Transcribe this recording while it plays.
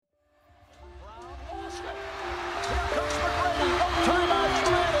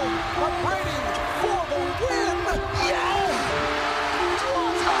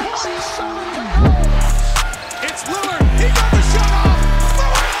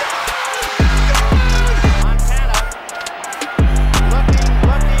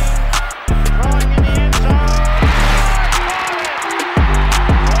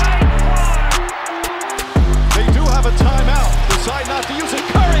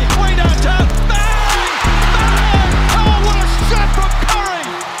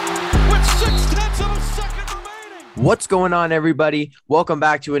What's going on, everybody? Welcome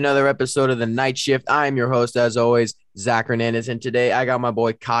back to another episode of The Night Shift. I am your host, as always, Zach Hernandez, and today I got my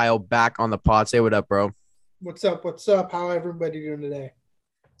boy Kyle back on the pod. Say what up, bro. What's up? What's up? How everybody doing today?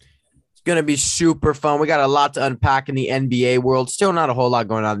 It's going to be super fun. We got a lot to unpack in the NBA world. Still not a whole lot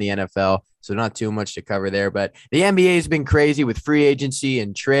going on in the NFL, so not too much to cover there. But the NBA has been crazy with free agency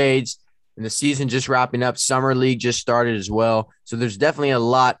and trades, and the season just wrapping up. Summer League just started as well. So there's definitely a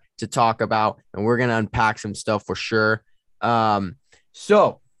lot to talk about, and we're going to unpack some stuff for sure.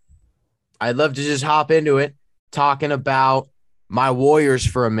 So I'd love to just hop into it, talking about my Warriors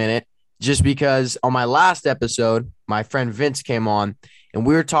for a minute, just because on my last episode, my friend Vince came on, and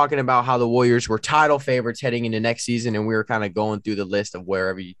we were talking about how the Warriors were title favorites heading into next season, and we were kind of going through the list of where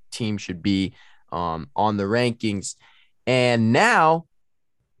every team should be on the rankings. And now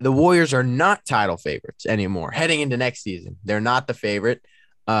the Warriors are not title favorites anymore heading into next season. They're not the favorite.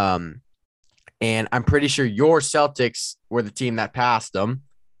 And I'm pretty sure your Celtics were the team that passed them.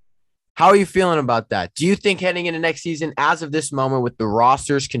 How are you feeling about that? Do you think heading into next season, as of this moment, with the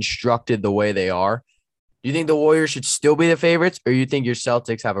rosters constructed the way they are, do you think the Warriors should still be the favorites, or you think your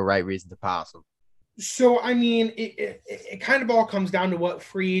Celtics have a right reason to pass them? So, I mean, it kind of all comes down to what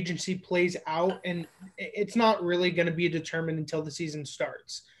free agency plays out, and it's not really going to be determined until the season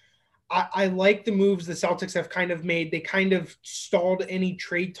starts. I like the moves the Celtics have kind of made. They kind of stalled any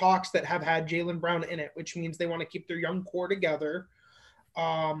trade talks that have had Jaylen Brown in it, which means they want to keep their young core together.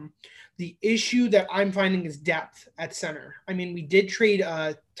 The issue that I'm finding is depth at center. I mean, we did trade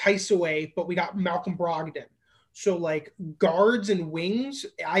Tice away, but we got Malcolm Brogdon. So, like, guards and wings,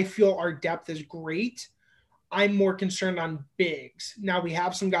 I feel our depth is great. I'm more concerned on bigs. Now, we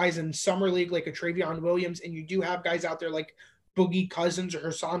have some guys in Summer League like a Travion Williams, and you do have guys out there like Boogie Cousins or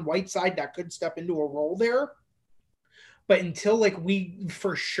Hassan Whiteside that could step into a role there. But until like we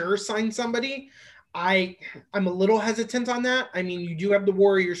for sure sign somebody, I'm a little hesitant on that. I mean, you do have the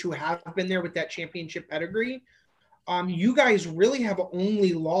Warriors who have been there with that championship pedigree. You guys really have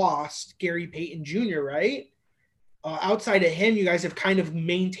only lost Gary Payton Jr., right? Outside of him, you guys have kind of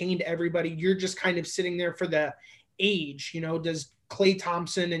maintained everybody. You're just kind of sitting there for the age. You know, does Klay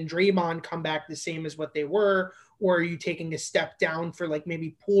Thompson and Draymond come back the same as what they were? Or are you taking a step down for like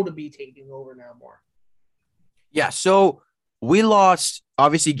maybe Poole to be taking over now more? Yeah, so we lost,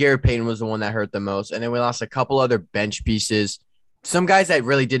 obviously Gary Payton was the one that hurt the most, and then we lost a couple other bench pieces. Some guys that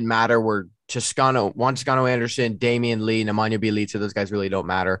really didn't matter were Juan Toscano Anderson, Damian Lee, Nemanja Bjelica. Those guys really don't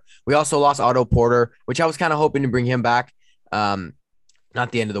matter. We also lost Otto Porter, which I was kind of hoping to bring him back. Not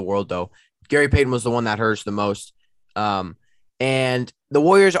the end of the world, though. Gary Payton was the one that hurts the most. And the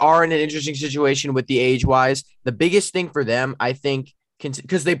Warriors are in an interesting situation with the age-wise. The biggest thing for them, I think,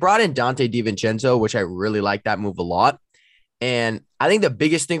 because they brought in Dante DiVincenzo, which I really like that move a lot. And I think the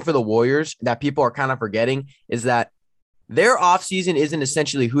biggest thing for the Warriors that people are kind of forgetting is that their offseason isn't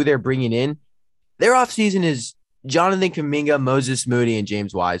essentially who they're bringing in. Their offseason is Jonathan Kuminga, Moses Moody, and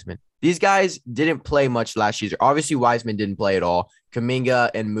James Wiseman. These guys didn't play much last year. Obviously, Wiseman didn't play at all.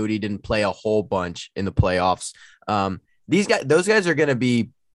 Kuminga and Moody didn't play a whole bunch in the playoffs. Those guys are going to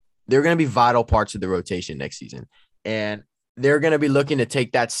be vital parts of the rotation next season. And they're going to be looking to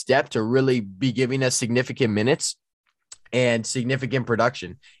take that step to really be giving us significant minutes and significant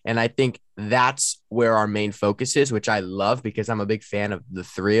production. And I think that's where our main focus is, which I love because I'm a big fan of the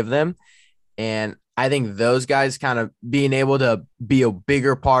three of them. And I think those guys kind of being able to be a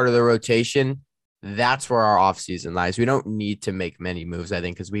bigger part of the rotation, that's where our offseason lies. We don't need to make many moves, I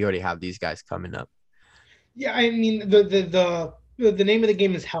think, because we already have these guys coming up. Yeah, I mean the name of the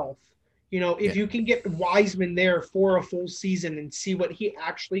game is health. You know, if Yeah. you can get Wiseman there for a full season and see what he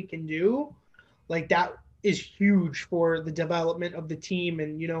actually can do, like that is huge for the development of the team.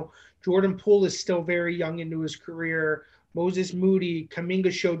 And, you know, Jordan Poole is still very young into his career. Moses Moody,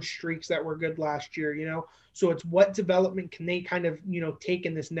 Kaminga showed streaks that were good last year, you know. So it's what development can they kind of, you know, take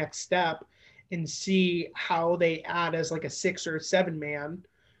in this next step and see how they add as like a 6 or a 7 man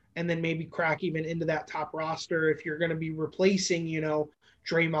and then maybe crack even into that top roster if you're going to be replacing, you know,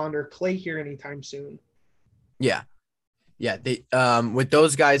 Draymond or Klay here anytime soon. Yeah. Yeah, they with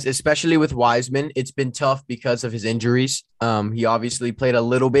those guys, especially with Wiseman, it's been tough because of his injuries. He obviously played a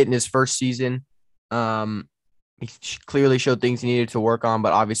little bit in his first season. He clearly showed things he needed to work on,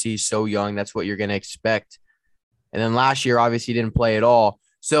 but obviously he's so young. That's what you're going to expect. And then last year, obviously, he didn't play at all.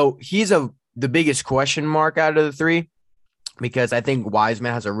 So he's the biggest question mark out of the three because I think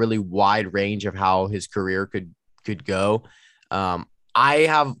Wiseman has a really wide range of how his career could go. I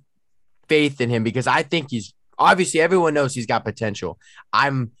have faith in him because I think he's obviously everyone knows he's got potential.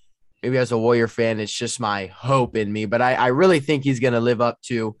 I'm maybe as a Warrior fan, it's just my hope in me, but I really think he's going to live up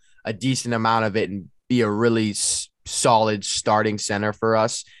to a decent amount of it and be a really solid starting center for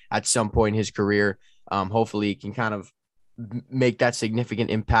us at some point in his career. Hopefully he can kind of make that significant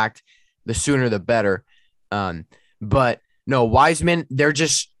impact. The sooner the better. But no, Wiseman, they're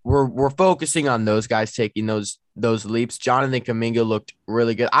just we're focusing on those guys taking those leaps. Jonathan Kuminga looked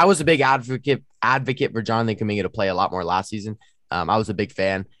really good. I was a big advocate for Jonathan Kuminga to play a lot more last season. I was a big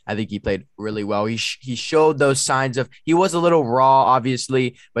fan. I think he played really well. He showed those signs of he was a little raw,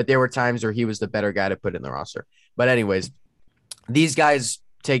 obviously, but there were times where he was the better guy to put in the roster. But anyways, these guys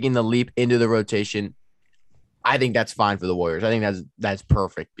taking the leap into the rotation, I think that's fine for the Warriors. I think that's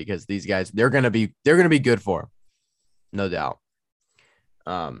perfect because these guys they're gonna be good for them, no doubt.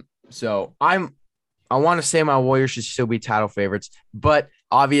 So I want to say my Warriors should still be title favorites, but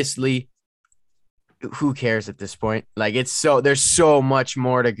obviously, who cares at this point? Like there's so much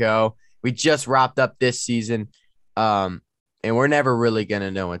more to go. We just wrapped up this season, and we're never really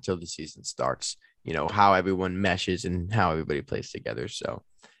gonna know until the season starts. How everyone meshes and how everybody plays together. So,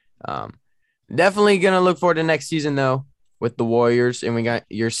 um, definitely gonna look forward to next season though with the Warriors, and we got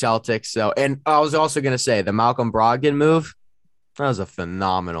your Celtics. So, and I was also gonna say the Malcolm Brogdon move. That was a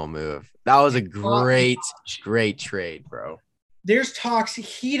phenomenal move. That was a great trade, bro. There's talks.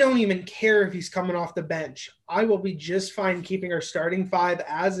 He don't even care if he's coming off the bench. I will be just fine keeping our starting five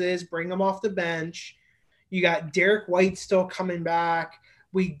as is. Bring him off the bench. You got Derek White still coming back.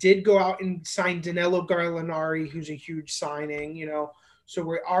 We did go out and sign Danilo Gallinari, who's a huge signing, So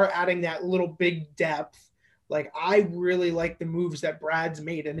we are adding that little big depth. Like, I really like the moves that Brad's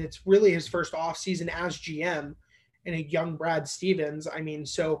made, and it's really his first offseason as GM and a young Brad Stevens. I mean,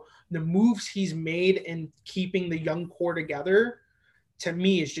 so the moves he's made and keeping the young core together, to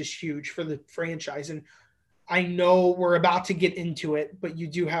me, is just huge for the franchise. And I know we're about to get into it, but you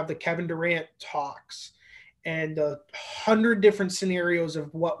do have the Kevin Durant talks and 100 different scenarios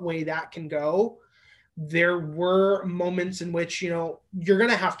of what way that can go. There were moments in which, you're going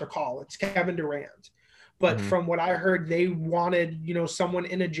to have to call. It's Kevin Durant. But from what I heard, they wanted, someone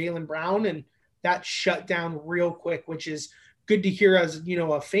in a Jaylen Brown, and that shut down real quick, which is good to hear as,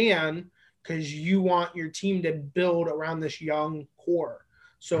 a fan, because you want your team to build around this young core.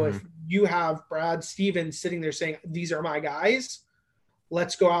 So if you have Brad Stevens sitting there saying, these are my guys,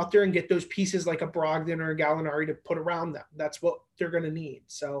 let's go out there and get those pieces like a Brogdon or a Gallinari to put around them. That's what they're going to need.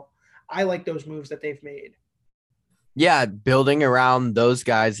 So I like those moves that they've made. Yeah, building around those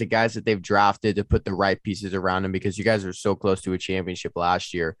guys, the guys that they've drafted to put the right pieces around them because you guys are so close to a championship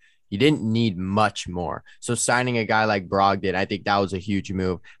last year. You didn't need much more. So signing a guy like Brogdon, I think that was a huge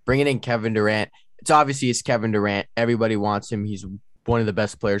move. Bringing in Kevin Durant, it's Kevin Durant. Everybody wants him. He's one of the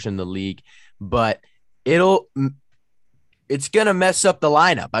best players in the league, but it's going to mess up the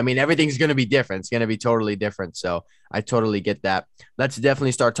lineup. I mean, everything's going to be different. It's going to be totally different. So I totally get that. Let's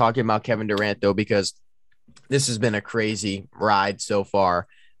definitely start talking about Kevin Durant though, because this has been a crazy ride so far.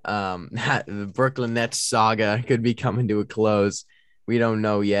 The Brooklyn Nets saga could be coming to a close. We don't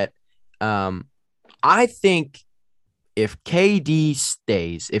know yet. I think if KD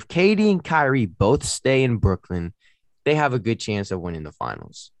and Kyrie both stay in Brooklyn, they have a good chance of winning the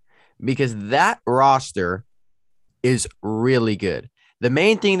finals because that roster is really good. The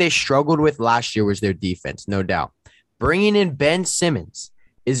main thing they struggled with last year was their defense, no doubt. Bringing in Ben Simmons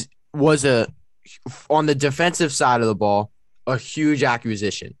was on the defensive side of the ball, a huge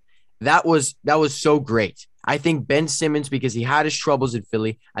acquisition. That was so great. I think Ben Simmons, because he had his troubles in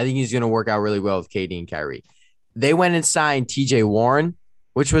Philly, I think he's going to work out really well with KD and Kyrie. They went and signed TJ Warren,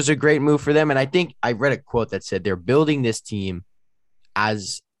 which was a great move for them. And I think I read a quote that said they're building this team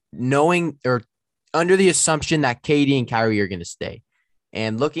as knowing or under the assumption that KD and Kyrie are going to stay.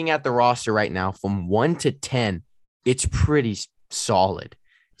 And looking at the roster right now from 1 to 10, it's pretty solid.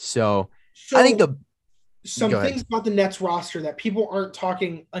 So I think some things about the Nets roster that people aren't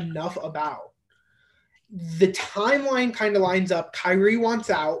talking enough about. The timeline kind of lines up. Kyrie wants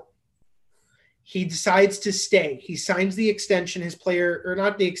out. He decides to stay. He signs the extension, his player, or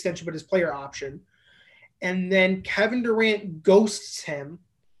not the extension, but his player option. And then Kevin Durant ghosts him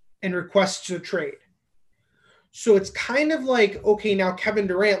and requests a trade. So it's kind of like, okay, now Kevin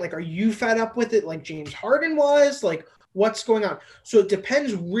Durant, like, are you fed up with it like James Harden was? Like, what's going on? So it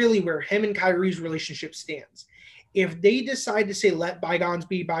depends really where him and Kyrie's relationship stands. If they decide to say, let bygones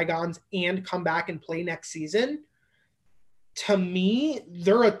be bygones and come back and play next season, to me,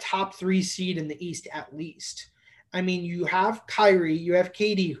 they're a top 3 seed in the East at least. I mean, you have Kyrie, you have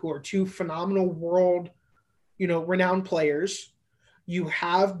KD, who are two phenomenal world, renowned players. You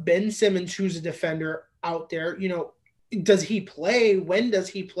have Ben Simmons, who's a defender out there. Does he play? When does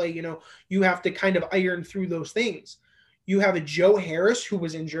he play? You have to kind of iron through those things. You have a Joe Harris, who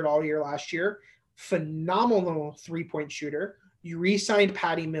was injured all year last year, phenomenal 3-point shooter. You re-signed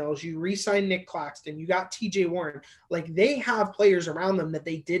Patty Mills. You re-signed Nick Claxton. You got TJ Warren. Like, they have players around them that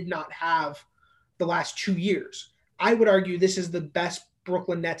they did not have the last 2 years. I would argue this is the best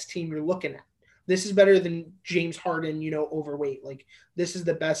Brooklyn Nets team you're looking at. This is better than James Harden, overweight. Like, this is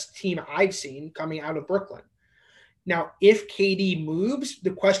the best team I've seen coming out of Brooklyn. Now, if KD moves,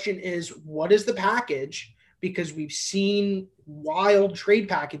 the question is, what is the package? Because we've seen wild trade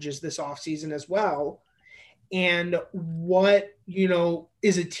packages this offseason as well. And what,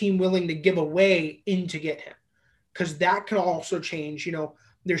 is a team willing to give away in to get him? Because that can also change.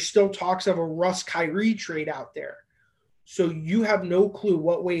 There's still talks of a Russ Kyrie trade out there. So you have no clue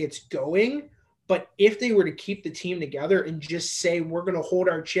what way it's going. But if they were to keep the team together and just say, we're going to hold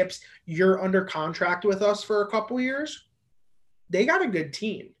our chips, you're under contract with us for a couple years, they got a good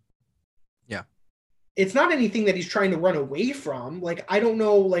team. Yeah. It's not anything that he's trying to run away from. Like, I don't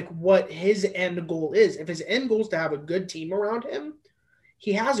know, like, what his end goal is. If his end goal is to have a good team around him,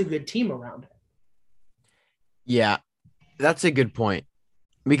 he has a good team around him. Yeah, that's a good point.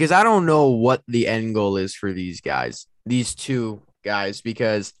 Because I don't know what the end goal is for these guys, these two guys,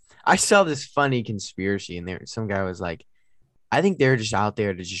 because I saw this funny conspiracy in there. Some guy was like, I think they're just out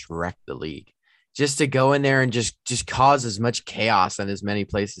there to just wreck the league, just to go in there and just cause as much chaos in as many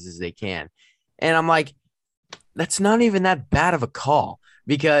places as they can. And I'm like, that's not even that bad of a call,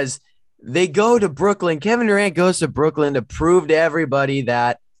 because they go to Brooklyn. Kevin Durant goes to Brooklyn to prove to everybody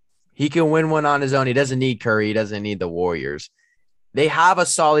that he can win one on his own. He doesn't need Curry. He doesn't need the Warriors. They have a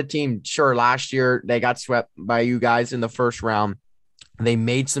solid team. Sure, last year they got swept by you guys in the first round. They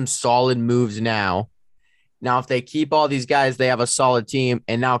made some solid moves now. Now, if they keep all these guys, they have a solid team,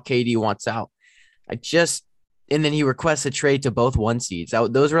 and now KD wants out. And then he requests a trade to both 1 seeds.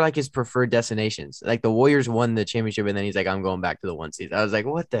 Those were like his preferred destinations. Like, the Warriors won the championship, and then he's like, I'm going back to the 1 seeds. I was like,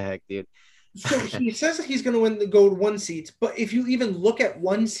 what the heck, dude? So he says that he's going to go to 1 seeds, but if you even look at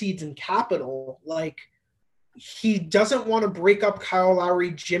 1 seeds in capital, like, he doesn't want to break up Kyle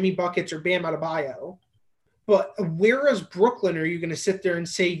Lowry, Jimmy Buckets, or Bam Adebayo. But whereas Brooklyn, are you going to sit there and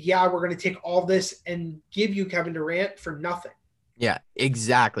say, yeah, we're going to take all this and give you Kevin Durant for nothing? Yeah,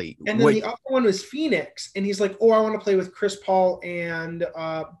 exactly. And then the other one was Phoenix, and he's like, oh, I want to play with Chris Paul and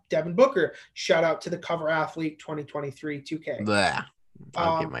Devin Booker. Shout out to the Cover Athlete 2023 2K. Blah.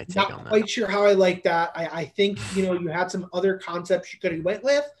 I'll get my take on that. Not quite sure how I like that. I think, you had some other concepts you could have went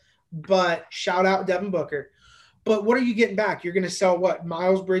with, but shout out Devin Booker. But what are you getting back? You're going to sell what?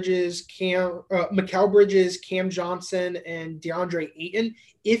 Miles Bridges, Mikal Bridges, Cam Johnson, and DeAndre Ayton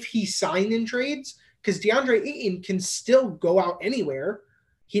if he signed in trades, because DeAndre Ayton can still go out anywhere.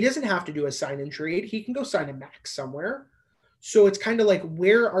 He doesn't have to do a sign in trade. He can go sign a max somewhere. So it's kind of like,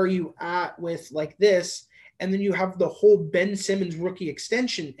 where are you at with like this? And then you have the whole Ben Simmons rookie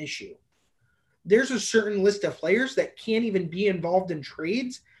extension issue. There's a certain list of players that can't even be involved in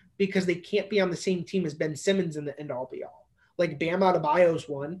trades because they can't be on the same team as Ben Simmons in the end all be all. Like, Bam Adebayo's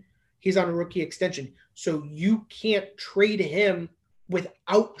one. He's on a rookie extension. So you can't trade him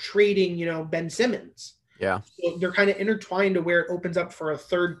without trading, Ben Simmons. Yeah. So they're kind of intertwined to where it opens up for a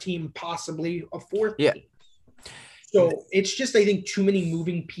third team, possibly a fourth team. So it's just, I think, too many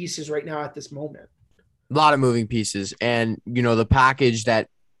moving pieces right now at this moment. A lot of moving pieces. And, the package that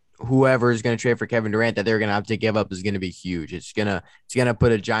whoever is going to trade for Kevin Durant that they're going to have to give up is going to be huge. It's going to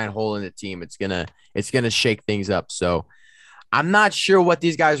put a giant hole in the team. It's going to shake things up. So I'm not sure what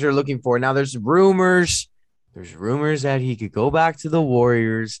these guys are looking for. Now there's rumors that he could go back to the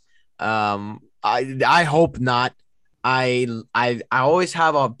Warriors. I hope not. I always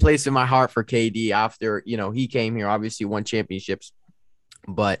have a place in my heart for KD after, he came here, obviously won championships,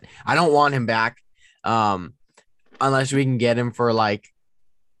 but I don't want him back. Unless we can get him for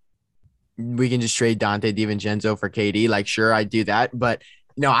we can just trade Dante DiVincenzo for KD. Like, sure, I'd do that. But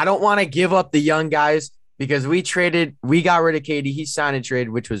no, I don't want to give up the young guys because we got rid of KD. He signed a trade,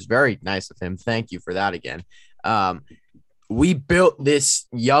 which was very nice of him. Thank you for that again. We built this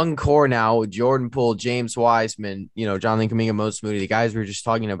young core now with Jordan Poole, James Wiseman, Jonathan Kuminga, Moses Moody, the guys we were just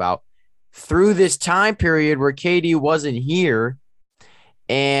talking about, through this time period where KD wasn't here,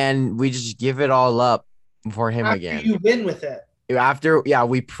 and we just give it all up for him again. You win with it.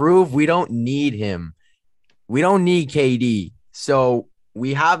 We prove we don't need him. We don't need KD. So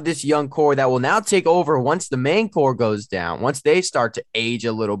we have this young core that will now take over once the main core goes down, once they start to age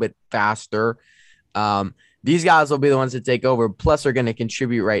a little bit faster. These guys will be the ones that take over. Plus, are going to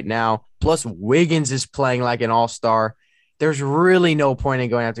contribute right now. Plus, Wiggins is playing like an all-star. There's really no point in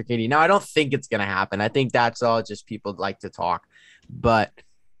going after KD. Now, I don't think it's going to happen. I think that's all just people like to talk. But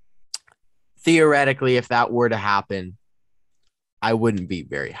theoretically, if that were to happen, I wouldn't be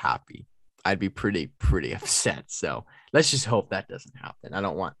very happy. I'd be pretty upset. So let's just hope that doesn't happen.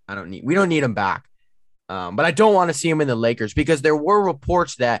 We don't need him back. But I don't want to see him in the Lakers because there were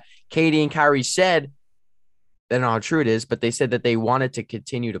reports that Katie and Kyrie said, I don't know how true it is, but they said that they wanted to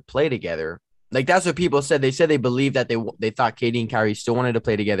continue to play together. Like that's what people said. They said they believed that they thought Katie and Kyrie still wanted to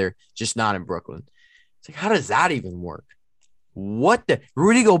play together, just not in Brooklyn. It's like, how does that even work? What the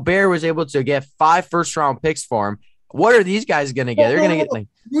Rudy Gobert was able to get 5 first-round picks for him. What are these guys gonna get? No, They're no, gonna no. get like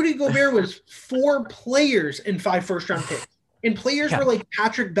Rudy Gobert was 4 players and 5 first-round picks. And players yeah, were like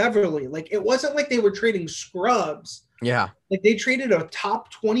Patrick Beverly. Like it wasn't like they were trading scrubs. yeah. Like they traded a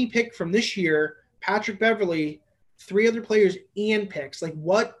top 20 pick from this year, Patrick Beverly, 3 other players and picks. Like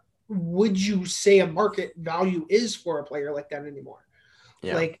what would you say a market value is for a player like that anymore?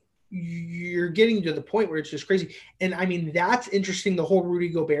 Yeah. Like you're getting to the point where it's just crazy. And I mean, that's interesting, the whole Rudy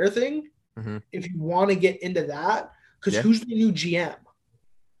Gobert thing. Mm-hmm. If you want to get into that, because Yeah. who's the new GM?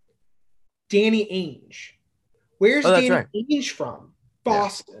 Danny Ainge. Where's Oh, that's Danny right. Ainge from? Yeah.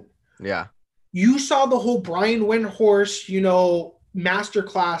 Boston. Yeah. You saw the whole Brian Windhorst,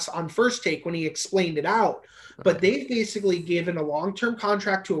 masterclass on First Take when he explained it out. But they've basically given a long-term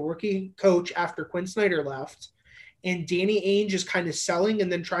contract to a rookie coach after Quinn Snyder left. And Danny Ainge is kind of selling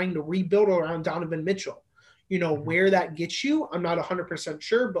and then trying to rebuild around Donovan Mitchell. Where that gets you, I'm not 100%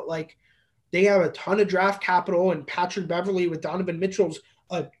 sure, but like they have a ton of draft capital, and Patrick Beverly with Donovan Mitchell's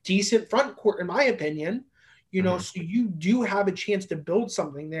a decent front court, in my opinion. So you do have a chance to build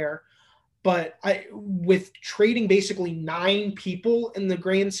something there. But with trading basically 9 people in the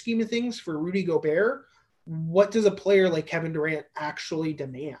grand scheme of things for Rudy Gobert, what does a player like Kevin Durant actually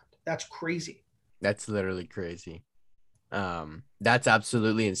demand? That's crazy. That's literally crazy. That's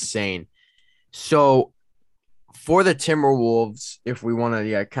absolutely insane. So for the Timberwolves, if we want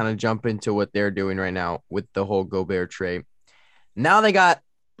to kind of jump into what they're doing right now with the whole Gobert trade. Now they got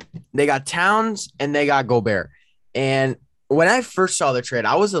Towns and they got Gobert. And when I first saw the trade,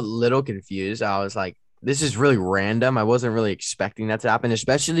 I was a little confused. I was like, this is really random. I wasn't really expecting that to happen,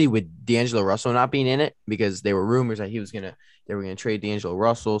 especially with D'Angelo Russell not being in it, because there were rumors that they were gonna trade D'Angelo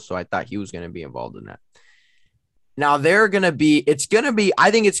Russell. So I thought he was gonna be involved in that. Now I think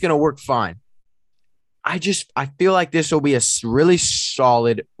it's gonna work fine. I feel like this will be a really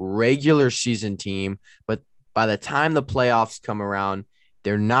solid regular season team, but by the time the playoffs come around,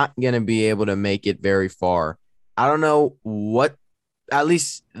 they're not going to be able to make it very far. I don't know what, at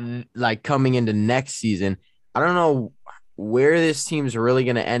least like coming into next season, I don't know where this team's really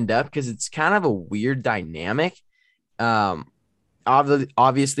going to end up because it's kind of a weird dynamic. Um,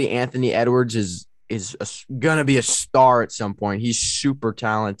 obviously Anthony Edwards is going to be a star at some point. He's super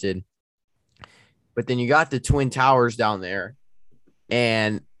talented. But then you got the Twin Towers down there,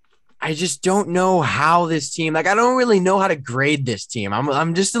 and I just don't know how this team. Like, I don't really know how to grade this team.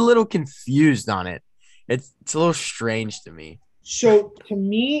 I'm just a little confused on it. It's a little strange to me. So to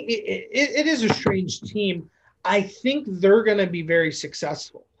me, it is a strange team. I think they're going to be very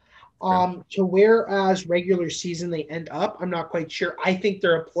successful. To whereas regular season they end up, I'm not quite sure. I think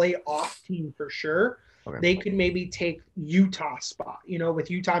they're a playoff team for sure. Okay. They could maybe take Utah spot, with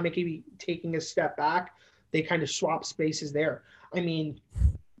Utah maybe taking a step back. They kind of swap spaces there. I mean,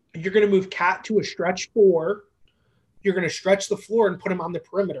 you're going to move Cat to a stretch 4. You're going to stretch the floor and put him on the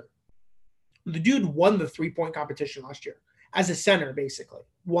perimeter. The dude won the 3-point competition last year as a center, basically.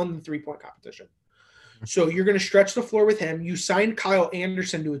 Won the 3-point competition. So you're going to stretch the floor with him. You signed Kyle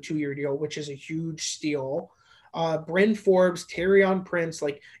Anderson to a 2-year deal, which is a huge steal. Bryn Forbes, Taurean Prince,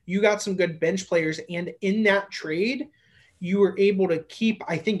 like you got some good bench players. And in that trade, you were able to keep,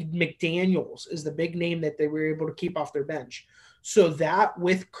 I think McDaniels is the big name that they were able to keep off their bench. So that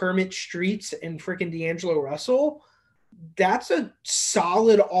with Kermit Streets and freaking D'Angelo Russell, that's a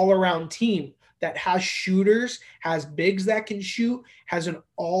solid all-around team that has shooters, has bigs that can shoot, has an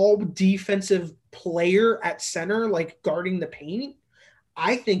all-defensive player at center, like guarding the paint.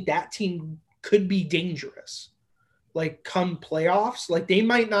 I think that team could be dangerous. Like come playoffs, like they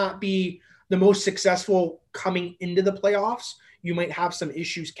might not be the most successful coming into the playoffs. You might have some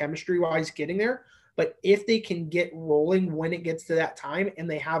issues chemistry-wise getting there. But if they can get rolling when it gets to that time and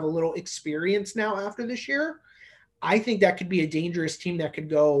they have a little experience now after this year, I think that could be a dangerous team that could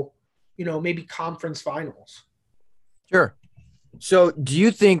go, maybe conference finals. Sure. So do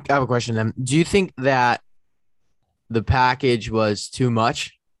you think, I have a question then. Do you think that the package was too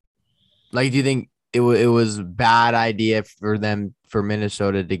much? Like, do you think it was a bad idea for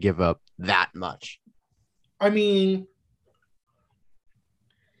Minnesota to give up that much? I mean,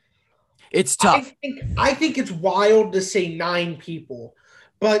 it's tough. I think it's wild to say 9 people,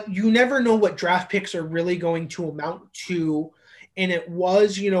 but you never know what draft picks are really going to amount to And it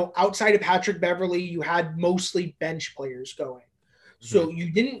was, outside of Patrick Beverly, you had mostly bench players going. Mhm. So you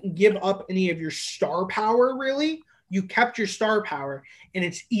didn't give up any of your star power, really. You kept your star power, and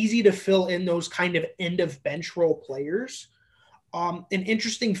it's easy to fill in those kind of end of bench role players. An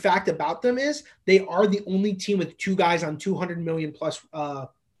interesting fact about them is they are the only team with two guys on 200 million plus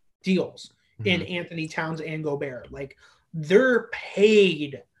deals in Mhm. Anthony Towns and Gobert. Like they're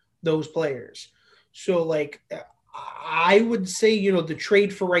paid those players. So like I would say, the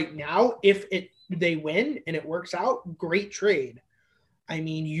trade for right now, if they win and it works out, great trade. I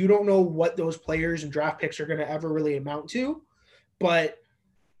mean, you don't know what those players and draft picks are going to ever really amount to, but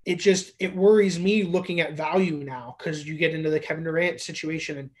it worries me looking at value now because you get into the Kevin Durant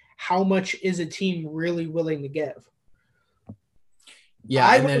situation and how much is a team really willing to give. Yeah,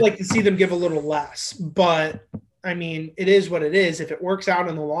 I and would then like to see them give a little less, but I mean, it is what it is. If it works out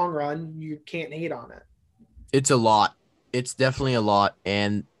in the long run, you can't hate on it. it's a lot. It's definitely a lot.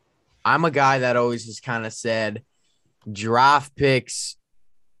 And I'm a guy that always has kind of said draft picks.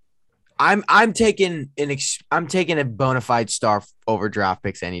 I'm taking a bona fide star over draft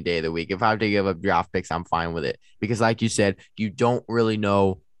picks any day of the week. If I have to give up draft picks, I'm fine with it because, like you said, you don't really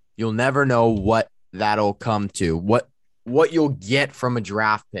know. You'll never know what that'll come to. What you'll get from a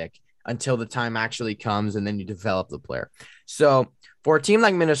draft pick until the time actually comes, and then you develop the player. So for a team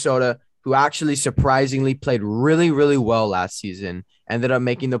like Minnesota, who actually surprisingly played really, really well last season, ended up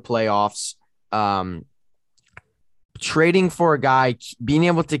making the playoffs. Trading for a guy, being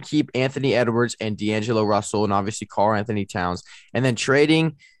able to keep Anthony Edwards and D'Angelo Russell, and obviously Karl Anthony Towns, and then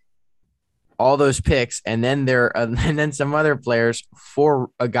trading all those picks, and then and then some other players for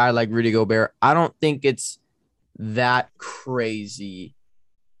a guy like Rudy Gobert. I don't think it's that crazy.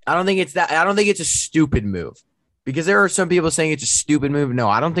 I don't think it's a stupid move because there are some people saying it's a stupid move. No,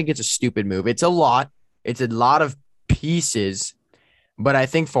 I don't think it's a stupid move. It's a lot. It's a lot of pieces, but I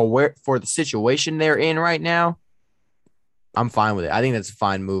think for the situation they're in right now, I'm fine with it. I think that's a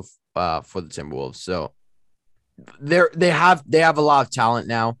fine move for the Timberwolves. So they have a lot of talent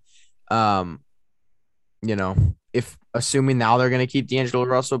now. Um, if assuming now they're gonna keep D'Angelo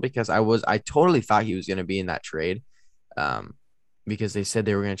Russell because I totally thought he was gonna be in that trade. Um, because they said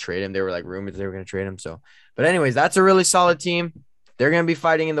they were gonna trade him. They were like rumors they were gonna trade him. So, but anyways, that's a really solid team. They're gonna be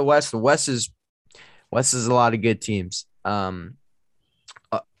fighting in the West. The West is a lot of good teams.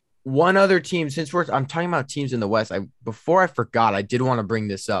 One other team, since I'm talking about teams in the West, before I forgot, I did want to bring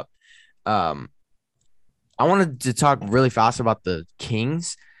this up. Um, I wanted to talk really fast about the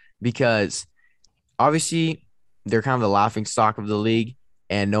Kings because obviously they're kind of the laughing stock of the league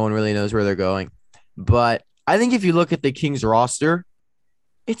and no one really knows where they're going. But I think if you look at the Kings roster,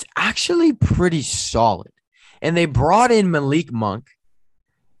 it's actually pretty solid. And they brought in Malik Monk,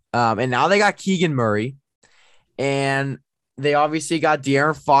 and now they got Keegan Murray, and they obviously got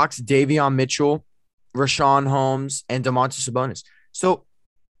De'Aaron Fox, Davion Mitchell, Rashawn Holmes, and Domantas Sabonis. So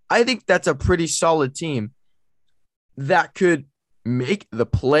I think that's a pretty solid team that could make the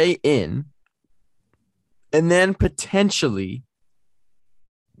play in and then potentially,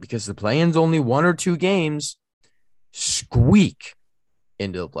 because the play in's only 1 or 2 games, squeak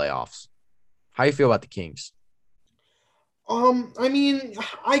into the playoffs. How do you feel about the Kings? I mean,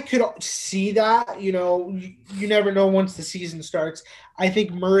 I could see that. You never know once the season starts. I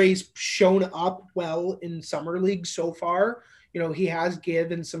think Murray's shown up well in summer league so far. He has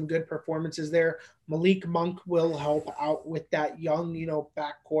given some good performances there. Malik Monk will help out with that young,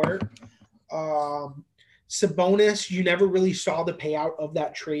 backcourt. Um, Sabonis, you never really saw the payout of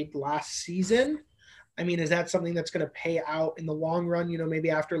that trade last season. I mean, is that something that's going to pay out in the long run? Maybe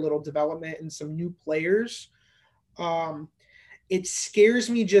after a little development and some new players. Um, it scares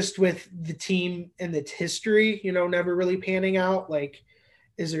me just with the team and its history, never really panning out. Like,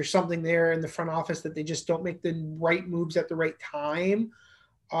 is there something there in the front office that they just don't make the right moves at the right time?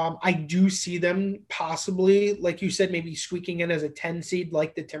 I do see them possibly, like you said, maybe squeaking in as a 10 seed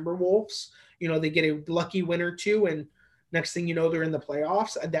like the Timberwolves. They get a lucky win or two, and next thing you know, they're in the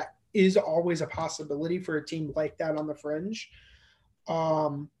playoffs. That is always a possibility for a team like that on the fringe.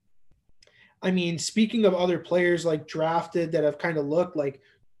 Um, I mean, speaking of other players like drafted that have kind of looked like,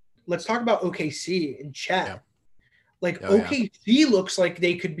 let's talk about OKC and Yeah. Chet. Like Oh, yeah. OKC looks like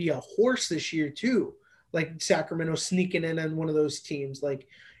they could be a horse this year too. Like Sacramento sneaking in on one of those teams. Like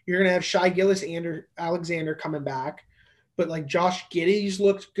you're gonna have Shai Gillis and Alexander coming back, but like Josh Giddey's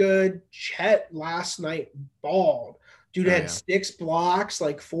looked good. Chet last night balled. Dude Oh, had yeah. 6 blocks,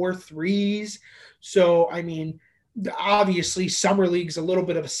 like 4 threes. So I mean, obviously summer league's a little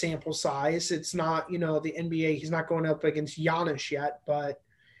bit of a sample size. It's not, the NBA. He's not going up against Giannis yet, but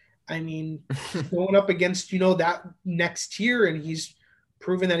I mean, he's going up against, that next tier, and he's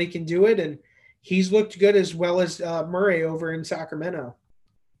proven that he can do it. And he's looked good as well as Murray over in Sacramento.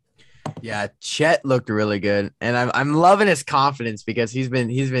 Yeah, Chet looked really good, and I'm loving his confidence because he's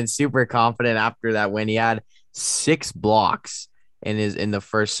been super confident after that win. He had 6 blocks in the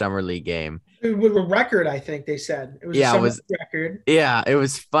first summer league game. It was a record, I think they said. It was a Yeah, summer record. it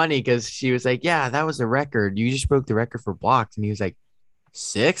was funny because she was like, "Yeah, that was a record. You just broke the record for blocks," and he was like,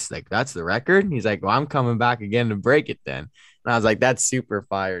 6? Like that's the record? And he's like, "Well, I'm coming back again to break it then." And I was like, "That's super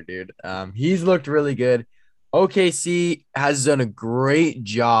fire, dude." He's looked really good. OKC has done a great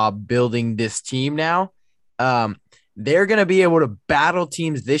job building this team now. Um, they're gonna be able to battle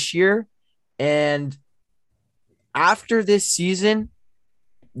teams this year, and after this season,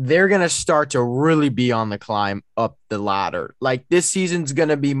 they're going to start to really be on the climb up the ladder. Like this season's going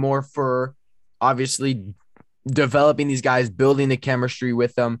to be more for obviously developing these guys, building the chemistry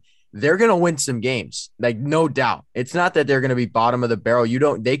with them. They're going to win some games. Like no doubt. It's not that they're going to be bottom of the barrel.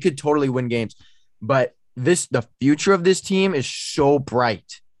 They could totally win games, but the future of this team is so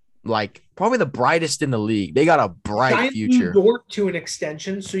bright. Like probably the brightest in the league. They got a bright Signed Lou future. Dort to an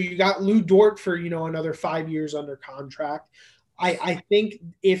extension. So you got Lou Dort for, another 5 years under contract. I think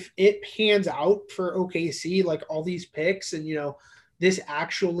if it pans out for OKC, like all these picks and, this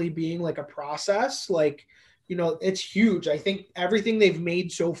actually being like a process, like, it's huge. I think everything they've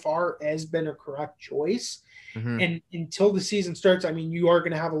made so far has been a correct choice. Mm-hmm. And until the season starts, I mean, you are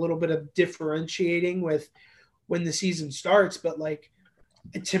going to have a little bit of differentiating with when the season starts. But like,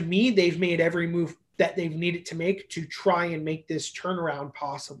 to me, they've made every move that they've needed to make to try and make this turnaround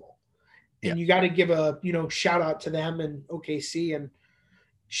possible. Yeah. And you got to give a shout out to them and OKC, and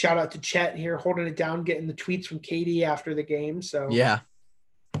shout out to Chet here holding it down, getting the tweets from Katie after the game. So Yeah.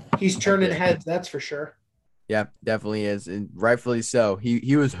 he's turning heads, that's for sure. Yeah, definitely is, and rightfully so.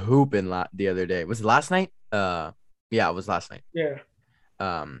 He was hooping the other day. Was it last night? Yeah, it was last night.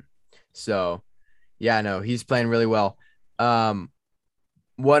 Yeah. So yeah, no, he's playing really well.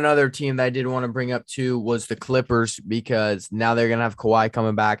 One other team that I did want to bring up too was the Clippers, because now they're gonna have Kawhi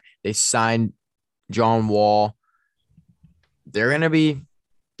coming back. They signed John Wall. They're gonna be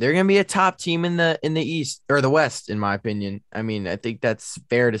a top team in the East or the West, in my opinion. I mean, I think that's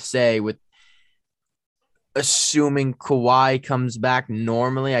fair to say, with assuming Kawhi comes back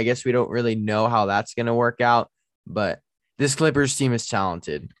normally. I guess we don't really know how that's gonna work out, but this Clippers team is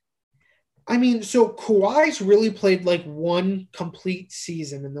talented. I mean, so Kawhi's really played like one complete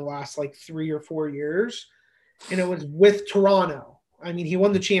season in the last like 3 or 4 years, and it was with Toronto. I mean, he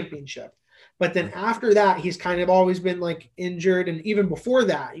won the championship. But then after that, he's kind of always been like injured. And even before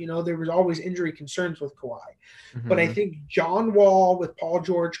that, there was always injury concerns with Kawhi. Mm-hmm. But I think John Wall with Paul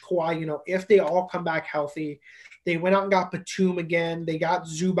George, Kawhi, if they all come back healthy, they went out and got Batum again. They got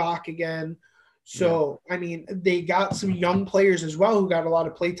Zubac again. So, yeah. I mean, they got some young players as well who got a lot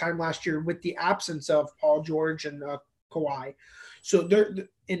of play time last year with the absence of Paul George and Kawhi. So they're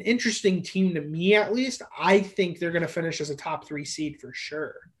an interesting team to me, at least. I think they're going to finish as a top 3 seed for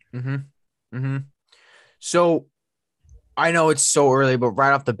sure. Mm-hmm. Mm-hmm. So I know it's so early, but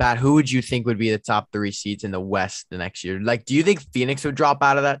right off the bat, who would you think would be the top 3 seeds in the West the next year? Like, do you think Phoenix would drop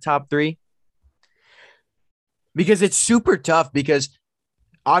out of that top 3? Because it's super tough, because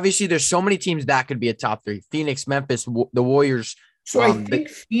obviously there's so many teams that could be a top 3. Phoenix, Memphis, the Warriors. So I think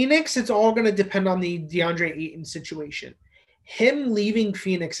Phoenix, it's all going to depend on the DeAndre Ayton situation. Him leaving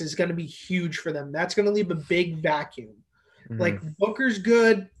Phoenix is going to be huge for them. That's going to leave a big vacuum. Mm-hmm. Like Booker's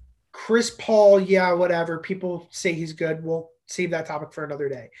good. Chris Paul, yeah, whatever. People say he's good. We'll save that topic for another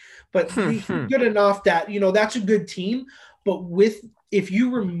day. But he's good enough that, that's a good team. But if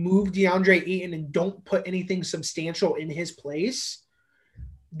you remove DeAndre Ayton and don't put anything substantial in his place,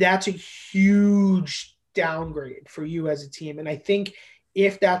 that's a huge downgrade for you as a team. And I think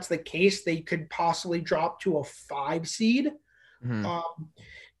if that's the case, they could possibly drop to a 5 seed. Mm-hmm.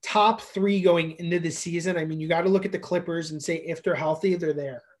 Top 3 going into the season. I mean, you got to look at the Clippers and say if they're healthy, they're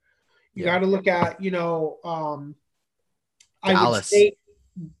there. You got to look at, I would say,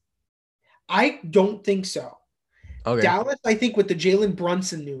 I don't think so. Okay. Dallas, I think with the Jalen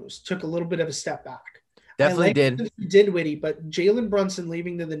Brunson news, took a little bit of a step back. Definitely did. Dinwiddie, but Jalen Brunson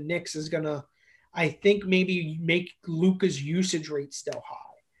leaving to the Knicks is going to, I think, maybe make Luka's usage rate still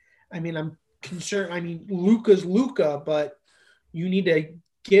high. I mean, I'm concerned. I mean, Luka's Luka, but you need to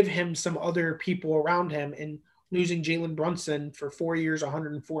give him some other people around him, and losing Jalen Brunson for 4 years,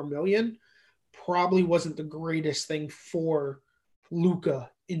 $104 million, probably wasn't the greatest thing for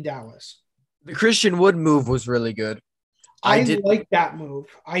Luka in Dallas. The Christian Wood move was really good. I like that move.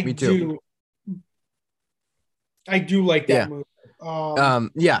 Me too. I do like that move.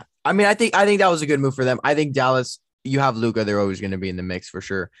 Yeah, I mean, I think that was a good move for them. I think Dallas, you have Luka, they're always going to be in the mix for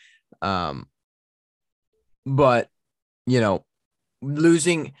sure. Um, but you know,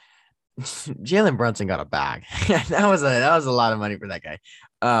 losing Jalen Brunson got a bag. That was a lot of money for that guy.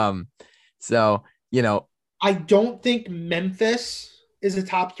 Um, so you know, I don't think Memphis is a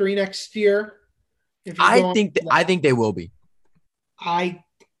top three next year. If you're going I that, think they will be. I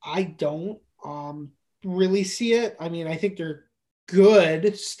I don't really see it. I mean, I think they're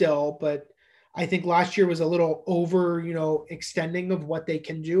good still, but I think last year was a little over, extending of what they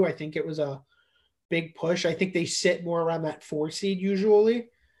can do. I think it was a big push. I think they sit more around that 4 seed usually.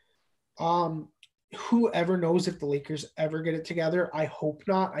 Um, whoever knows if the Lakers ever get it together? I hope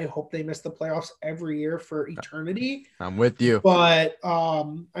not. I hope they miss the playoffs every year for eternity. I'm with you. But I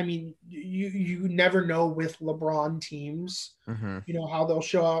mean, you never know with LeBron teams, Mm-hmm. how they'll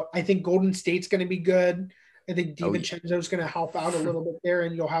show out. I think Golden State's going to be good. I think Oh yeah. DiVincenzo is going to help out a little bit there,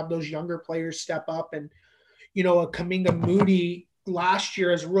 and you'll have those younger players step up. And a Kaminga Moody last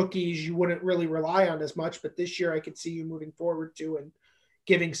year as rookies, you wouldn't really rely on as much, but this year I could see you moving forward too and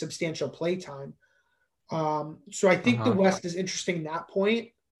giving substantial play time. So I think the Uh-huh. West is interesting in that point,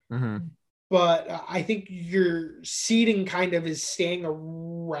 Mm-hmm. but I think your seeding kind of is staying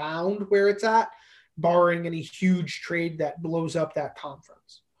around where it's at, barring any huge trade that blows up that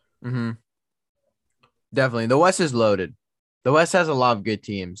conference. Mm-hmm. Definitely. The West is loaded. The West has a lot of good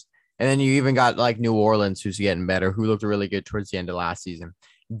teams. And then you even got like New Orleans, who's getting better, who looked really good towards the end of last season.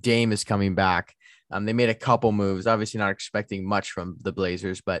 Dame is coming back. They made a couple moves, obviously not expecting much from the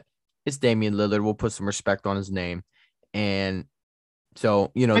Blazers, but it's Damian Lillard. We'll put some respect on his name. And so,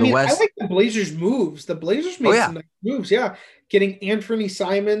 I the mean, I West. like the Blazers' moves. The Blazers Oh, made yeah. some nice moves. Yeah. Getting Anthony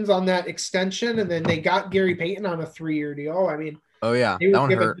Simons on that extension, and then they got Gary Payton on a 3-year deal. I mean, Oh, yeah. they were That one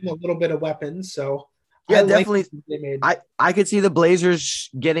giving hurt. him a little bit of weapons. So I Yeah, like definitely. what they made. I could see the Blazers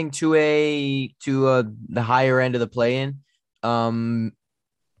getting to the higher end of the play-in. Um,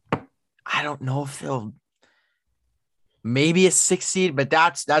 I don't know if they'll maybe a 6 seed, but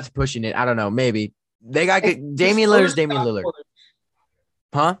that's pushing it. I don't know. Maybe they got I think good. the Damian Lillard's Spurs Damian got Lillard, worse.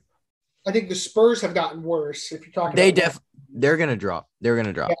 huh? I think the Spurs have gotten worse. If you're talking They about West, def they're gonna drop. They're gonna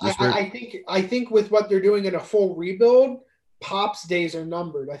yeah, drop. The Spurs. I think with what they're doing in a full rebuild, Pop's days are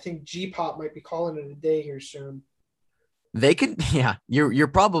numbered. I think G Pop might be calling it a day here soon. They could. Yeah, you're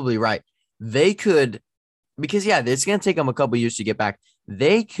probably right. They could because yeah, it's gonna take them a couple years to get back.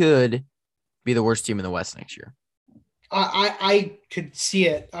 They could be the worst team in the West next year. I could see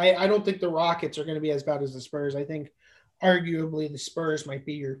it. I don't think the Rockets are going to be as bad as the Spurs. I think arguably the Spurs might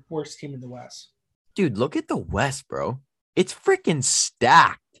be your worst team in the West. Dude, look at the West, bro. It's freaking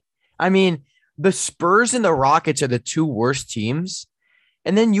stacked. I mean, the Spurs and the Rockets are the two worst teams.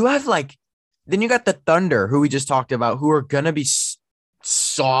 And then then you got the Thunder, who we just talked about, who are going to be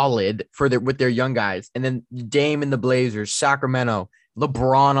solid with their young guys. And then Dame and the Blazers, Sacramento,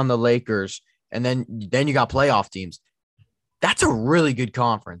 LeBron on the Lakers. And then you got playoff teams. That's a really good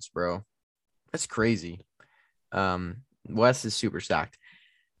conference, bro. That's crazy. West is super stacked.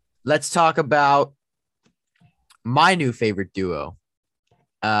 Let's talk about my new favorite duo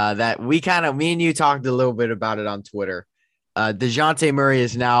that me and you talked a little bit about it on Twitter. Dejounte Murray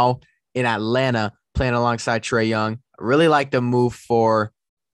is now in Atlanta playing alongside Trae Young. I really like the move for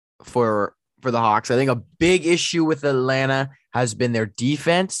the Hawks. I think a big issue with Atlanta has been their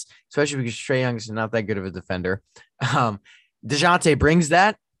defense, especially because Trae Young is not that good of a defender. Dejounte brings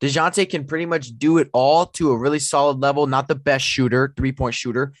that. Dejounte can pretty much do it all to a really solid level. Not the best shooter, 3-point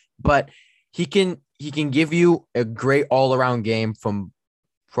shooter, but he can give you a great all-around game from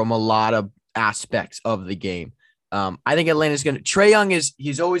a lot of aspects of the game. I think Atlanta's going to – Trae Young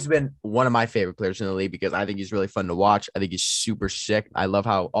he's always been one of my favorite players in the league because I think he's really fun to watch. I think he's super sick. I love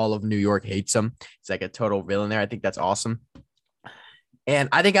how all of New York hates him. He's like a total villain there. I think that's awesome. And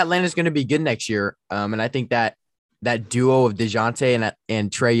I think Atlanta's going to be good next year. And I think that duo of Dejounte and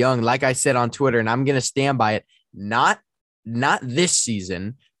Trae Young, like I said on Twitter, and I'm going to stand by it, not this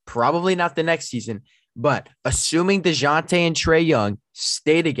season, probably not the next season, but assuming Dejounte and Trae Young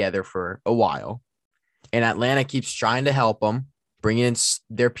stay together for a while and Atlanta keeps trying to help them, bringing in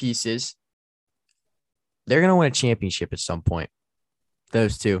their pieces, they're going to win a championship at some point.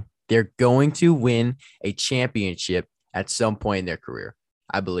 Those two. They're going to win a championship at some point in their career.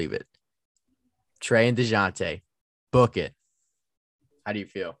 I believe it. Trae and Dejounte. Book it. How do you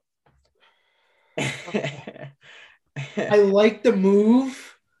feel? I like the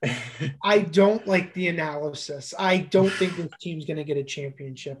move. I don't like the analysis. I don't think this team's going to get a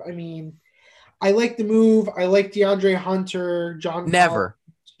championship. I mean, I like the move. I like DeAndre Hunter, John Collins. Never.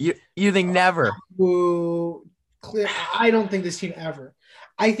 You think never? I don't think this team ever.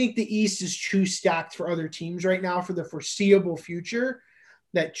 I think the East is too stacked for other teams right now for the foreseeable future.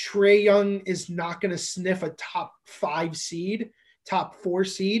 That Trae Young is not going to sniff a top 5 seed, top 4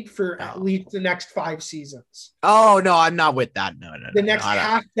 seed for at No. least the next 5 seasons. Oh no, I'm not with that. No, no, The no, no. next I don't.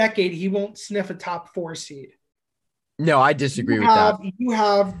 half decade, he won't sniff a top 4 seed. No, I disagree with that. You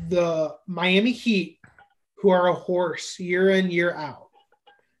have the Miami Heat, who are a horse year in, year out.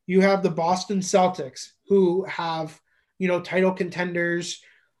 You have the Boston Celtics, who have, title contenders,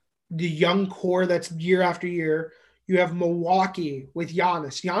 the young core that's year after year. You have Milwaukee with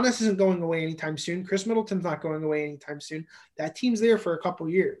Giannis. Giannis isn't going away anytime soon. Chris Middleton's not going away anytime soon. That team's there for a couple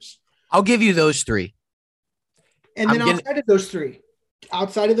years. I'll give you those three. And then outside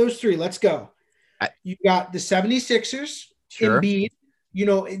of those three, let's go. You got the 76ers, Sure. Embiid.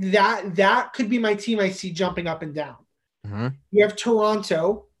 That could be my team I see jumping up and down. Mm-hmm. You have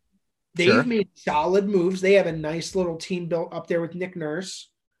Toronto. They've Sure. made solid moves. They have a nice little team built up there with Nick Nurse.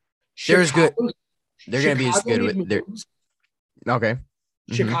 They're as good. They're going to be as good with their. Okay.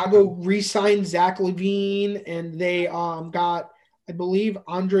 Chicago re-signed Zach LaVine, and they got, I believe,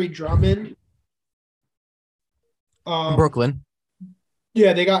 Andre Drummond. Brooklyn.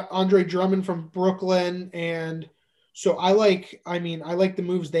 Yeah, they got Andre Drummond from Brooklyn, and so I like the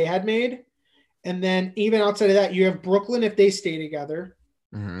moves they had made. And then even outside of that, you have Brooklyn if they stay together.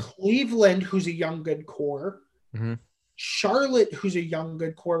 Mm-hmm. Cleveland, who's a young, good core. Mm-hmm. Charlotte, who's a young,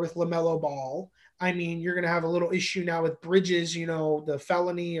 good core with LaMelo Ball. I mean, you're going to have a little issue now with Bridges, the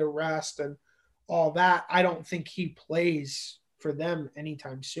felony arrest and all that. I don't think he plays for them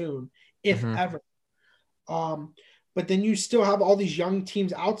anytime soon, if ever. But then you still have all these young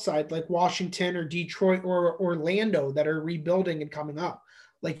teams outside like Washington or Detroit or Orlando that are rebuilding and coming up.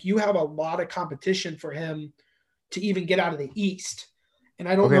 Like you have a lot of competition for him to even get out of the East. And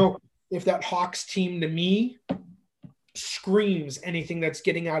I don't know if that Hawks team to me screams anything that's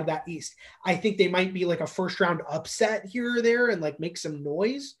getting out of that East. I think they might be like a first round upset here or there and like make some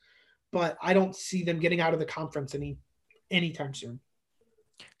noise, but I don't see them getting out of the conference anytime soon.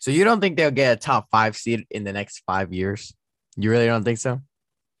 So you don't think they'll get a top 5 seed in the next 5 years? You really don't think so?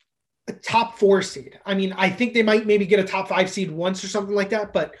 A top 4 seed. I mean, I think they might maybe get a top 5 seed once or something like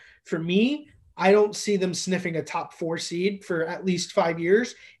that. But for me, I don't see them sniffing a top 4 seed for at least 5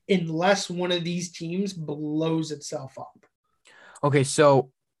 years unless one of these teams blows itself up. Okay,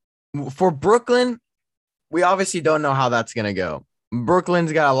 so for Brooklyn, we obviously don't know how that's going to go.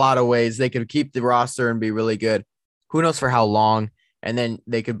 Brooklyn's got a lot of ways. They could keep the roster and be really good. Who knows for how long? And then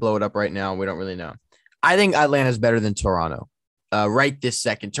they could blow it up right now. We don't really know. I think Atlanta's better than Toronto right this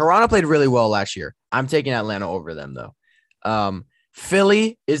second. Toronto played really well last year. I'm taking Atlanta over them, though.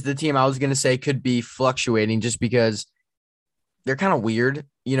 Philly is the team I was going to say could be fluctuating just because they're kind of weird.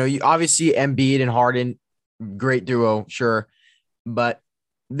 You obviously Embiid and Harden, great duo, sure. But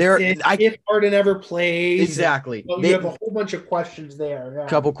if Harden ever plays. Exactly. You have a whole bunch of questions there. Yeah.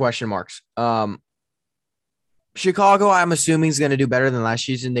 Couple question marks. Chicago, I'm assuming, is going to do better than last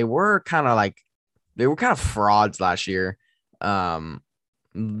season. They were kind of frauds last year.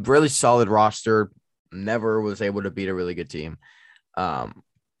 Really solid roster. Never was able to beat a really good team.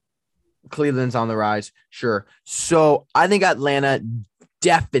 Cleveland's on the rise. Sure. So I think Atlanta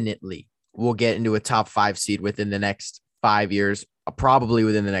definitely will get into a top 5 seed within the next 5 years, probably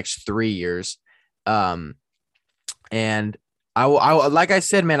within the next 3 years. And I will, like I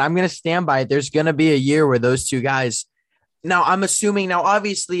said, man, I'm going to stand by it. There's going to be a year where those two guys. Now, I'm assuming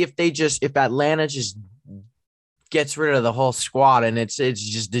obviously, if Atlanta just gets rid of the whole squad and it's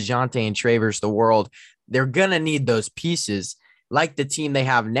just Dejounte and Trae versus the world, they're going to need those pieces like the team they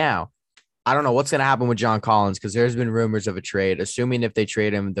have now. I don't know what's going to happen with John Collins because there's been rumors of a trade. Assuming if they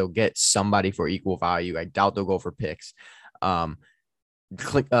trade him, they'll get somebody for equal value. I doubt they'll go for picks. Clint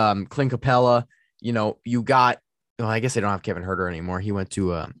Capella, you got. Well, I guess they don't have Kevin Huerter anymore. He went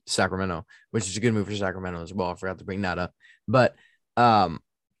to Sacramento, which is a good move for Sacramento as well. I forgot to bring that up. But no,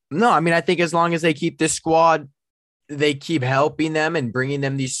 I mean, I think as long as they keep this squad, they keep helping them and bringing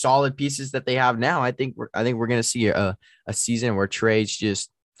them these solid pieces that they have now. I think we're going to see a season where Trae's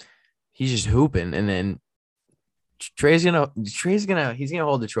he's just hooping, and then he's gonna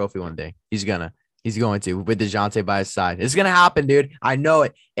hold the trophy one day. He's going to with DeJounte by his side. It's gonna happen, dude. I know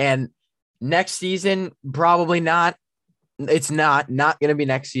it. And next season, probably not. It's not going to be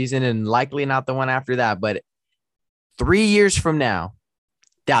next season and likely not the one after that. But 3 years from now,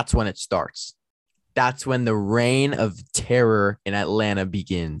 that's when it starts. That's when the reign of terror in Atlanta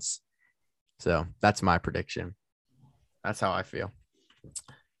begins. So that's my prediction. That's how I feel.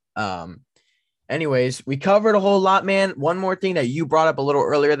 Anyways, we covered a whole lot, man. One more thing that you brought up a little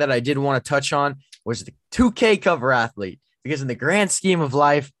earlier that I did want to touch on was the 2K cover athlete. because in the grand scheme of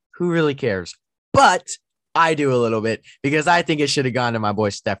life, who really cares? But I do a little bit because I think it should have gone to my boy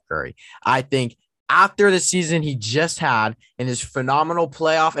Steph Curry. I think after the season he just had in his phenomenal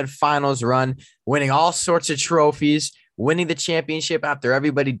playoff and finals run, winning all sorts of trophies, winning the championship after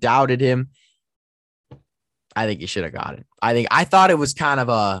everybody doubted him, I think he should have got it. I thought it was kind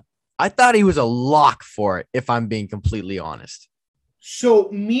of I thought he was a lock for it, if I'm being completely honest. So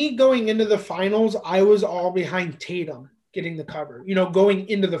me going into the finals, I was all behind Tatum getting the cover, going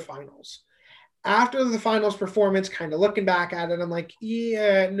into the finals. After the finals performance, kind of looking back at it, I'm like,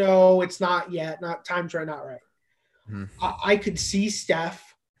 yeah, no, it's not yet. Not times are not right. Mm-hmm. I could see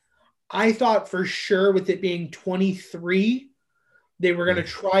Steph. I thought for sure with it being 23, they were going to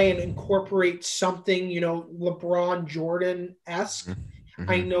try and incorporate something, LeBron Jordan-esque. Mm-hmm.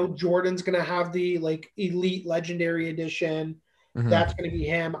 I know Jordan's going to have the elite legendary edition. Mm-hmm. That's going to be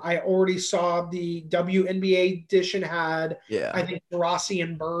him. I already saw the WNBA edition had, I think, Rossi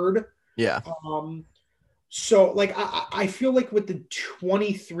and Bird. Yeah. So I feel like with the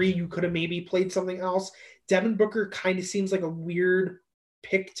 23, you could have maybe played something else. Devin Booker kind of seems like a weird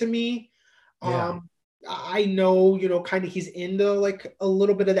pick to me. Yeah. I know, kind of he's into like a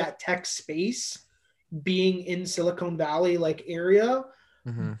little bit of that tech space being in Silicon Valley area.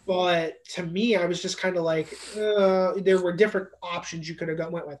 Mm-hmm. But to me, I was just kind of like, there were different options you could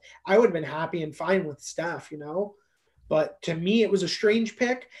have went with. I would have been happy and fine with Steph, But to me, it was a strange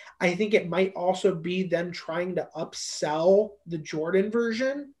pick. I think it might also be them trying to upsell the Jordan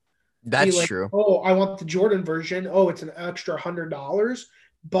version. That's true. Oh, I want the Jordan version. Oh, it's an extra $100.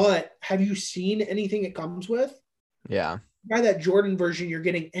 But have you seen anything it comes with? Yeah. By that Jordan version, you're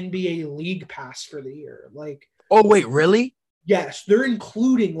getting NBA League Pass for the year. Oh, wait, really? Yes, they're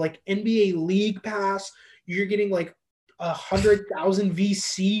including NBA League Pass. You're getting 100,000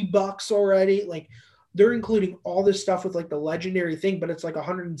 VC bucks already. They're including all this stuff with the legendary thing, but it's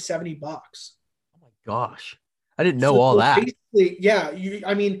 $170. Oh my gosh. I didn't know all that. Basically, yeah,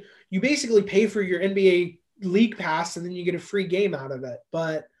 you basically pay for your NBA League Pass and then you get a free game out of it.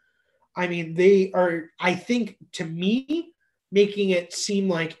 But they are, I think, to me, making it seem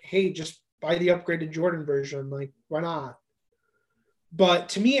like, hey, just buy the upgraded Jordan version. Why not? But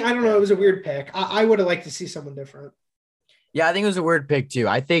to me, I don't know. It was a weird pick. I would have liked to see someone different. Yeah, I think it was a weird pick too.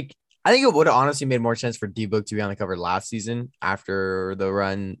 I think it would have honestly made more sense for D-Book to be on the cover last season after the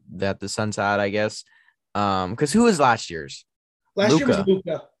run that the Suns had, I guess. Because who was last year's? Last year was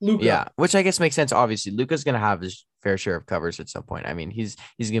Luka. Yeah, which I guess makes sense. Obviously, Luka's gonna have his fair share of covers at some point. He's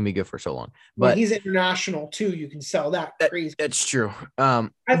gonna be good for so long. But he's international too. You can sell that crazy. That's true. I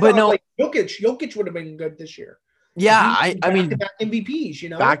thought Jokic would have been good this year. Yeah, I mean, back-to-back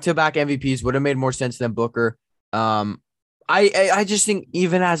MVPs. Back-to-back MVPs would have made more sense than Booker. I just think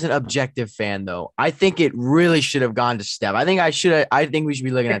even as an objective fan, though, I think it really should have gone to Steph. I think we should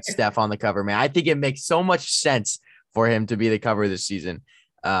be looking at Steph on the cover, man. I think it makes so much sense for him to be the cover this season.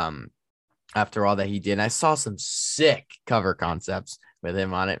 After all that he did, and I saw some sick cover concepts with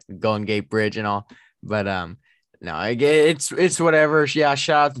him on it, Golden Gate Bridge and all. But no, it's whatever. Yeah,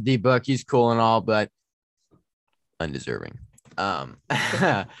 shout out to D-Book. He's cool and all, but undeserving. No,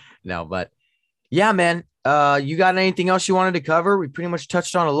 but yeah, man. You got anything else you wanted to cover? We pretty much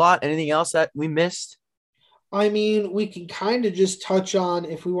touched on a lot. Anything else that we missed? We can kind of just touch on,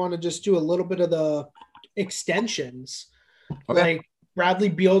 if we want to just do a little bit of the extensions. Okay. Bradley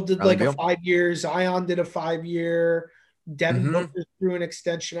Beal did a 5 year. Zion did a 5 year. Devin Booker threw an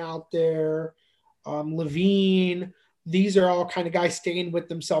extension out there. Levine. These are all kind of guys staying with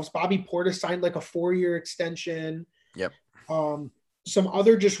themselves. Bobby Portis signed a 4-year extension. Yep. Some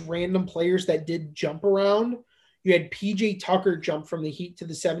other just random players that did jump around. You had PJ Tucker jump from the Heat to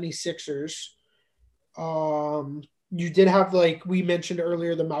the 76ers. You did have, we mentioned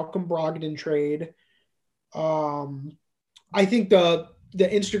earlier, the Malcolm Brogdon trade. I think the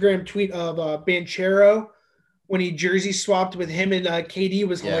Instagram tweet of Banchero when he jersey swapped with him and KD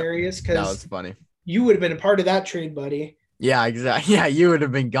was hilarious, because that was funny. You would have been a part of that trade, buddy. Yeah, exactly. Yeah, you would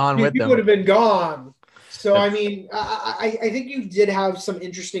have been gone with them. You would have been gone. So, I think you did have some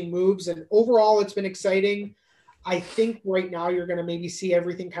interesting moves, and overall it's been exciting. I think right now you're going to maybe see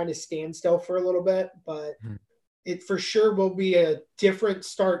everything kind of stand still for a little bit, but it for sure will be a different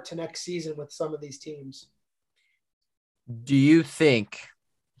start to next season with some of these teams. Do you think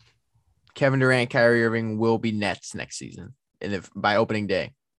Kevin Durant, Kyrie Irving will be Nets next season, and by opening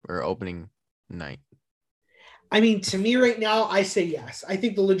day or opening night? To me right now, I say yes. I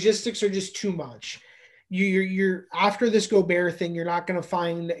think the logistics are just too much. You're after this Gobert thing, you're not going to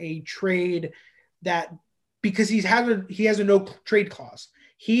find a trade that, because he has a no trade clause.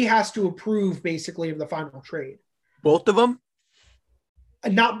 He has to approve basically of the final trade. Both of them?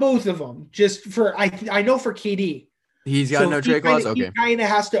 Not both of them. Just for I know for KD. He's got So no trade clause? he Okay. kind of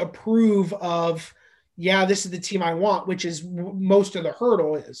has to approve of, yeah, this is the team I want, which is most of the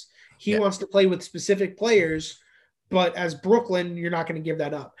hurdle is. He Yeah. wants to play with specific players, but as Brooklyn, you're not going to give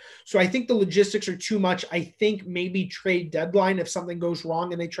that up. So I think the logistics are too much. I think maybe trade deadline, if something goes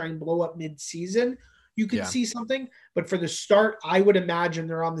wrong and they try and blow up mid-season, you could Yeah. see something. But for the start, I would imagine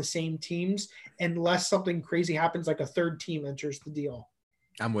they're on the same teams unless something crazy happens, like a third team enters the deal.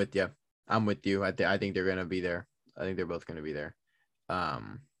 I'm with you. I'm with you. I think they're going to be there. I think they're both going to be there.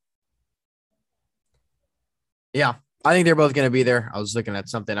 Yeah, I think they're both going to be there. I was looking at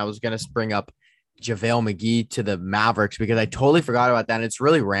something. I was going to bring up JaVale McGee to the Mavericks because I totally forgot about that. And it's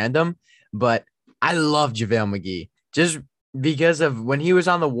really random, but I love JaVale McGee just because of when he was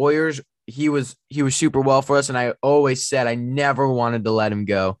on the Warriors. He was super well for us. And I always said I never wanted to let him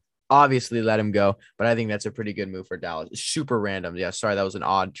go. Obviously let him go, but I think that's a pretty good move for Dallas. Super random. Yeah. Sorry. That was an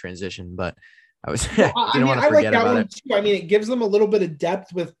odd transition, but I was, Well, I didn't mean, want to I like forget that about one it. too. I mean, it gives them a little bit of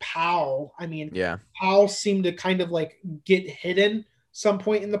depth with Powell. I mean, Yeah. Powell seemed to kind of like get hidden some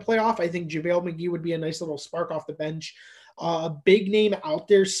point in the playoff. I think JaVale McGee would be a nice little spark off the bench. A big name out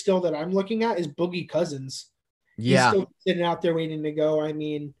there still that I'm looking at is Boogie Cousins. He's Yeah. still sitting out there waiting to go. I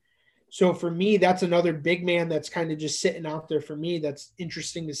mean, so for me, that's another big man that's kind of just sitting out there for me. That's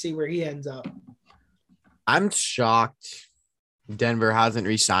interesting to see where he ends up. I'm shocked Denver hasn't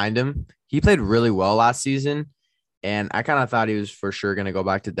re-signed him. He played really well last season, and I kind of thought he was for sure going to go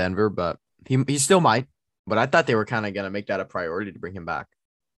back to Denver, but he still might. But I thought they were kind of going to make that a priority to bring him back.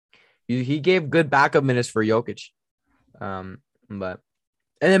 He gave good backup minutes for Jokic. But and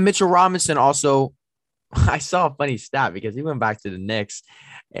then Mitchell Robinson also, I saw a funny stat because he went back to the Knicks,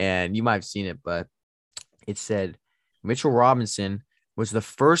 and you might have seen it, but it said Mitchell Robinson was the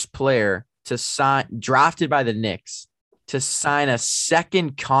first player to sign drafted by the Knicks to sign a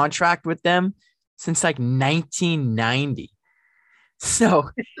second contract with them since like 1990. So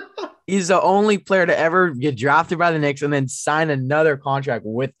he's the only player to ever get drafted by the Knicks and then sign another contract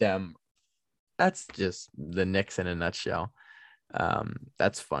with them. That's just the Knicks in a nutshell.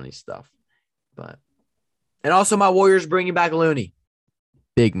 That's funny stuff. But and also my Warriors bringing back Looney.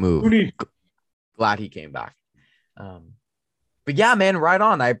 Big move. Looney. Glad he came back. But yeah, man, right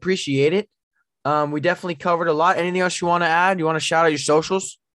on. I appreciate it. We definitely covered a lot. Anything else you want to add? You want to shout out your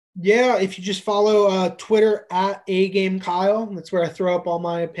socials? Yeah, if you just follow Twitter at AGameKyle, that's where I throw up all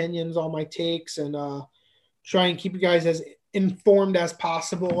my opinions, all my takes, and try and keep you guys as informed as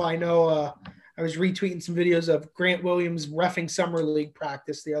possible. I know I was retweeting some videos of Grant Williams reffing summer league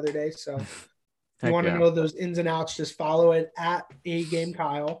practice the other day. So if you want to know those ins and outs, just follow it at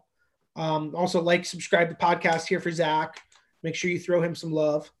AGameKyle. Also, like, subscribe to the podcast here for Zach. Make sure you throw him some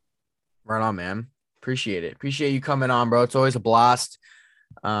love. Right on, man. Appreciate it. Appreciate you coming on, bro. It's always a blast.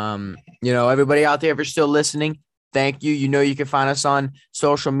 Everybody out there, if you're still listening, thank you. You can find us on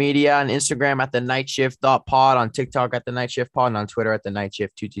social media, on Instagram at the Night Shift Pod, on TikTok at the Night Shift Pod, and on Twitter at the Night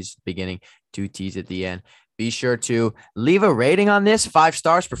Shift. 2 T's at the beginning, 2 T's at the end. Be sure to leave a rating on this, 5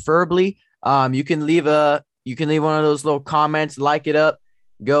 stars preferably. You can leave one of those little comments, like it up.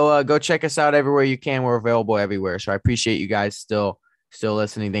 Go check us out everywhere you can. We're available everywhere. So I appreciate you guys still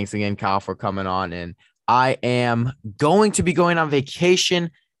listening. Thanks again, Kyle, for coming on. And I am going to be going on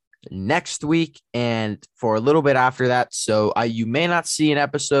vacation next week and for a little bit after that. So you may not see an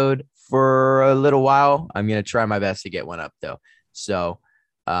episode for a little while. I'm going to try my best to get one up though. So,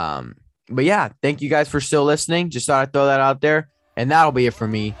 but yeah, thank you guys for still listening. Just thought I'd throw that out there, and that'll be it for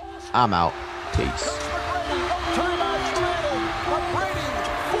me. I'm out. Peace.